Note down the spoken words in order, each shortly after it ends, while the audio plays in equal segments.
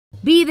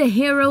Be the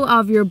hero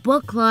of your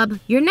book club,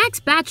 your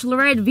next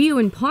Bachelorette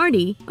viewing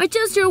party, or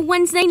just your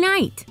Wednesday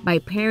night by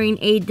pairing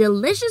a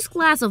delicious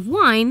glass of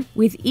wine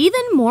with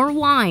even more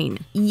wine.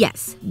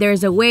 Yes,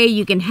 there's a way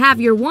you can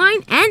have your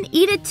wine and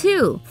eat it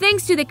too,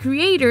 thanks to the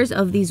creators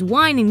of these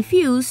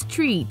wine-infused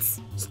treats.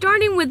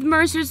 Starting with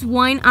Mercer's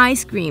wine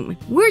ice cream,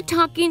 we're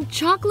talking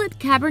chocolate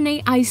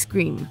cabernet ice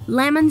cream,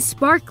 lemon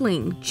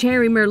sparkling,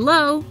 cherry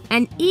merlot,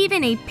 and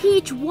even a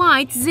peach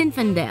white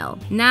Zinfandel.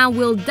 Now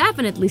we'll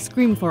definitely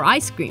scream for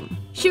ice cream.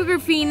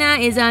 Sugarfina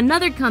is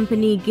another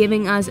company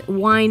giving us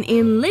wine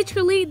in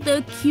literally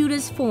the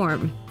cutest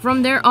form.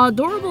 From their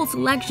adorable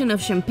selection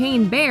of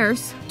champagne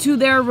bears to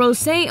their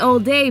rosé all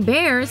day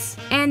bears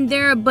and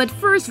their but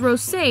first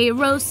rosé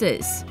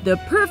roses. The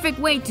perfect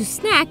way to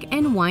snack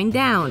and wind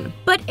down.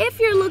 But if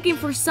you're looking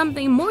for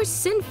something more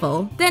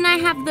sinful, then I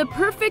have the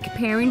perfect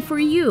pairing for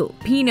you.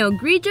 Pinot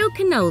Grigio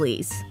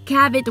cannolis.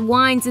 Cavit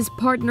Wines is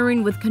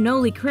partnering with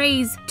Cannoli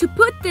Craze to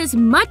put this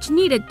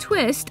much-needed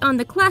twist on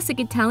the classic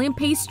Italian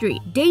pastry.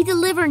 They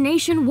deliver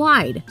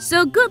nationwide,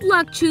 so good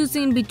luck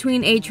choosing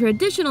between a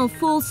traditional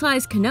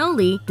full-size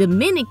cannoli, the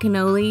mini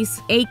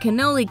cannolis, a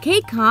cannoli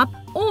cake pop,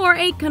 or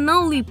a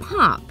cannoli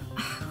pop.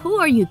 Who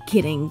are you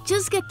kidding?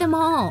 Just get them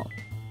all.